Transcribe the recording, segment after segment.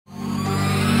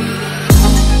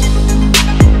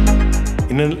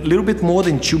In a little bit more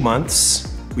than 2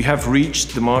 months, we have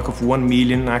reached the mark of 1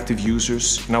 million active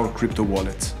users in our crypto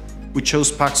wallet. We chose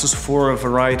Paxos for a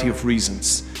variety of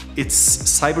reasons. Its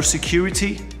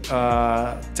cybersecurity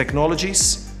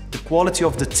technologies, the quality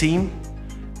of the team,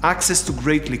 access to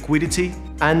great liquidity,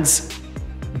 and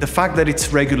the fact that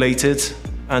it's regulated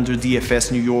under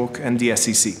DFS New York and the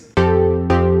SEC.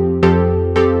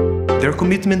 Their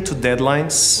commitment to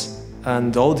deadlines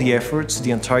and all the efforts the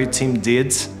entire team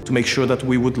did to make sure that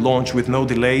we would launch with no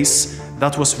delays,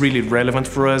 that was really relevant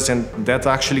for us, and that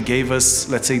actually gave us,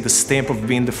 let's say, the stamp of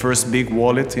being the first big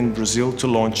wallet in Brazil to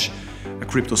launch a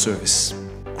crypto service.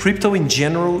 Crypto in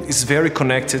general is very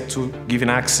connected to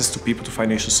giving access to people to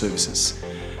financial services.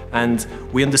 And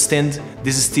we understand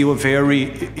this is still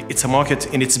it's a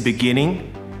market in its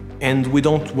beginning, and we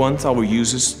don't want our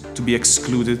users to be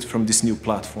excluded from this new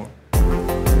platform.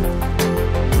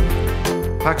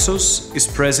 Paxos is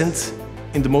present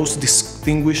in the most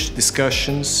distinguished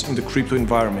discussions in the crypto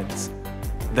environment.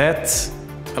 That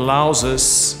allows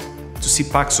us to see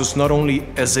Paxos not only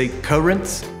as a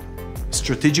current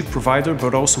strategic provider,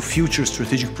 but also future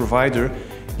strategic provider,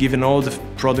 given all the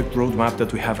product roadmap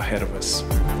that we have ahead of us.